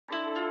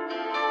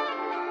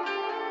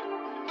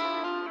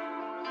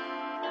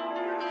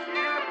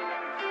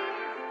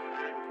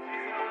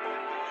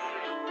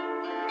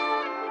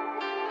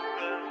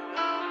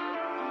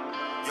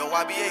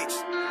YBH.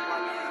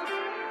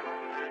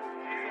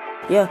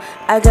 Yeah,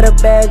 I got a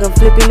bag, I'm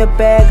flipping the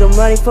bag, I'm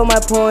running for my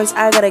points.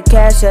 I got a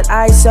cash that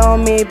ice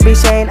on me,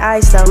 bitch, I ain't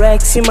iced out.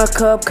 Racks in my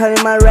cup,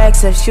 cutting my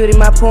racks, I'm shooting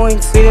my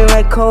points, feeling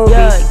like Kobe.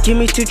 Yeah, give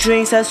me 2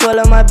 drinks, I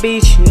swallow my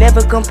beach.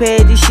 Never compare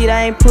this shit,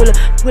 I ain't pull up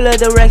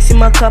the racks in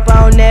my cup,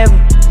 I don't never.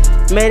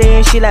 Made it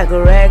and shit like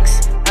a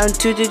racks. I'm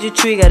 2 to the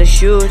 3, gotta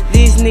shoot.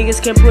 These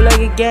niggas can pull like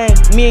a gang.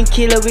 Me and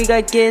Killer, we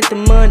gotta get the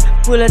money.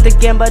 Pull out the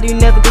gang, but you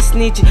never get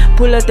snitchy.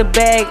 Pull out the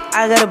bag,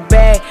 I got a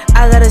bag.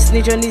 I gotta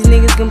snitch on these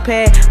niggas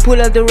compare.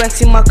 Pull out the racks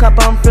in my cup,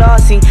 I'm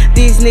flossing.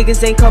 These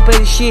niggas ain't copy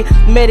the shit.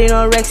 Made it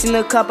on racks in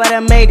the cup, I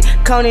done made it.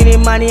 Counting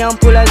in money, I'm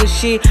pull like a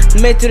shit.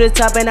 Made to the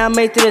top and I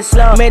made to the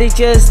slot. Made it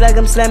just like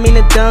I'm slamming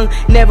the dunk.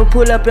 Never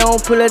pull up and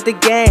don't pull out the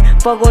gang.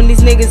 Fuck on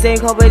these niggas,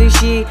 ain't copy the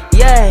shit.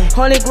 Yeah,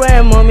 100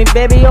 grand on me,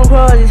 baby, on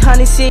cross. It's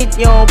 100 shit,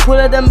 you don't pull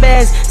out them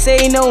bands.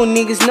 Say no,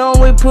 niggas know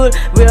we pull.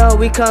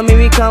 We coming,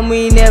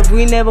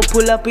 we never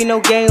pull up in no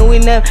gang. We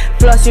never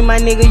flossing, my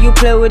nigga, you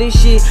play with this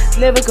shit.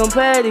 Never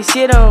compare this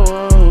shit on.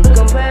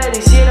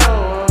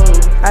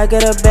 I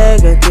got a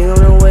bag, I think I'm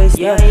gonna waste.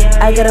 Yeah,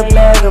 I got a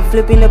bag, I'm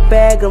flipping the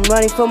bag, I'm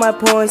running for my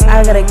points.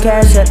 I got a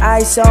cash that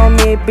ice on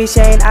me,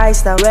 bitch, I ain't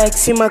iced out.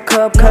 Racks in my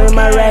cup, cutting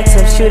my racks,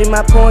 I'm shooting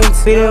my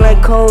points, feeling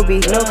like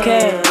Kobe. No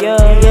cap,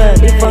 yeah,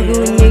 they fucking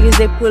with niggas,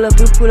 they pull up,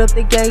 we pull up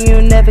the gang,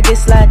 you'll never get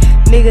slide.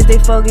 Niggas, they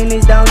fucking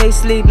is down, they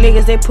sleep.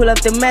 Niggas, they pull up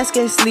the mask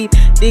and sleep.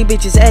 These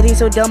bitches acting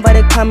so dumb, but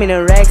they come in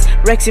the racks.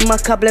 Racks in my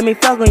cup, let me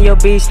fuck on your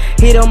bitch.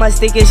 Hit on my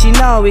stick and she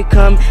know we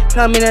come.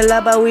 Come in a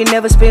lot, but we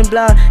never spin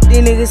blood.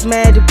 These niggas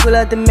mad to pull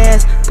out the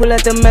mask. Pull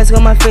out the mask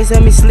on my face,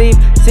 let me sleep.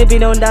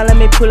 Sipping on down, let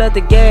me pull out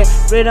the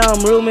gas. Red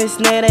on room and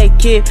snare that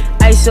kid.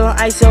 Ice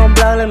on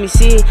block, let me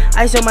see.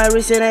 Ice on my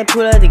wrist and I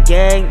pull out the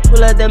gang.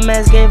 Pull out the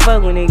mask, ain't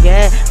fuck with the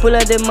gang. Pull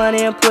out the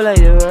money and pull out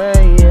the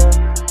run, yeah.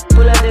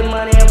 Pull out the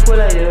money and pull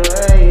out the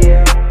run,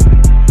 yeah.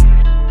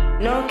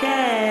 No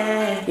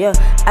cash. Yeah,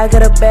 I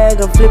got a bag,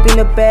 I'm flipping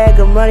the bag,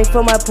 I'm running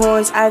for my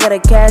points. I got a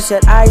cash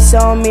that ice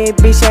on me,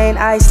 bitch, I ain't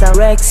iced out.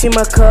 Racks in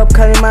my cup,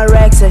 cutting my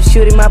racks, I'm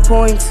shooting my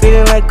points,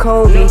 feeling like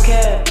Kobe. No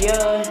cap,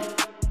 yeah.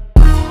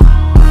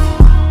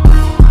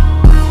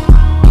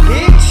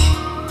 Bitch,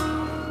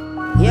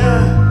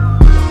 yeah,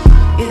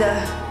 it's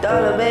a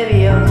dollar baby,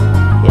 yo.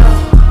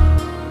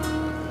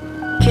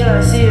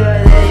 Killer, see you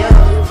right there, yo.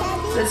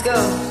 Let's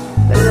go.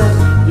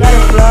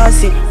 Yeah,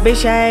 flossy,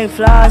 bitch, I ain't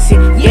flossy.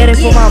 Get it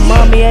for my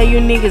mommy, yeah, you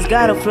niggas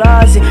gotta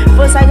floss it.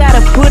 First I gotta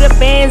put the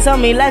bands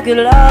on me like a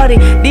lordy.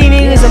 These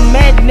niggas are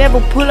mad,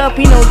 never pull up,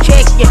 he no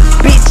check, yeah.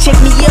 Bitch, check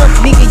me up,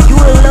 nigga, you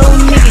a low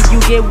nigga, you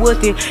get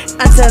worth it.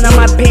 I turn on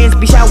my pants,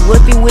 bitch, I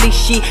worth it with this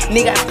shit.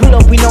 Nigga, I pull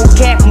up with no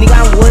cap, nigga,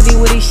 I'm worth it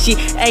with this shit.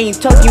 I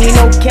ain't talking with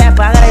no cap,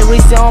 I got a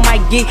wrist on my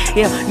gig,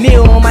 yeah,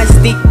 nigga on my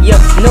stick, yeah.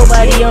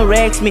 Nobody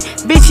unracks me,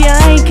 bitch, yeah,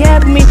 I ain't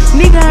capping me.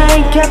 Nigga,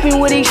 I ain't capping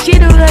with this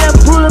shit, I gotta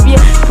pull up, yeah.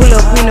 Pull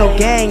up with no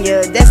gang,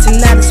 yeah, that's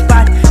another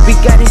spot. We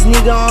got this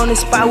nigga on the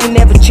spot, we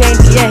never change,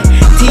 yeah.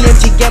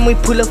 TMG gang, we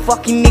pull up,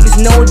 fucking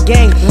niggas know a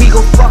gang. We go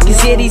fuckers,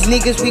 yeah, these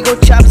niggas, we go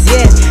chops,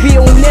 yeah. We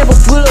don't never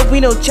pull up, we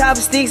no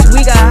chopsticks,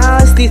 we got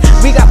hostages.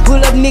 We got pull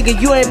up, nigga,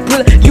 you ain't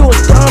pull up, you a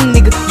dumb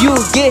nigga. You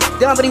get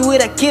somebody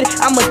with a kid,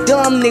 I'm a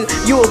dumb nigga.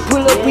 You a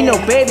pull up, we no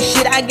baby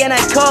shit, I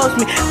cannot call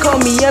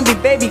me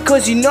MB baby,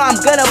 cause you know I'm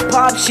gonna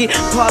pop shit,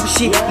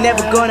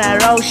 never gonna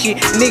roll shit.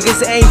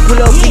 Niggas ain't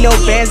pull up, we no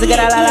bands, I got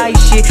a lot of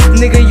shit.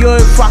 Nigga, you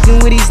ain't fucking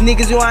with these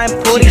niggas, you ain't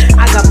putting.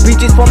 I got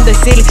bitches from the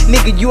city,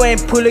 nigga, you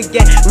ain't pull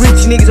again.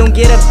 Rich niggas don't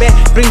get a back,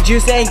 bring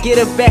juice, ain't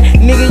get a back.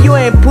 Nigga, you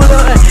ain't pull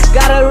up,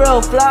 gotta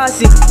roll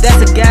flossy.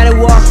 That's a gotta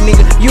walk,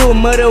 nigga. You a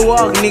murder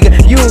walk, nigga.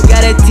 You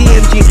got a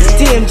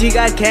TMG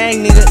got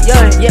gang, nigga.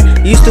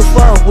 Yeah. Used to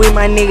fuck with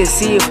my niggas,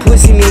 see a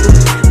pussy,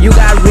 nigga. You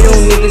got real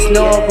niggas,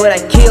 know but I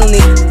kill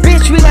nigga.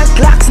 Bitch, we got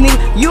clocks, nigga.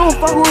 You don't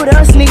fuck with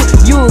us, nigga.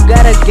 You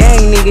got a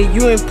gang, nigga.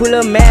 You ain't pull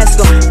a mask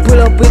on, pull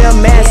up with a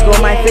mask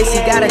on my face.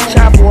 You got a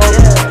chop walk.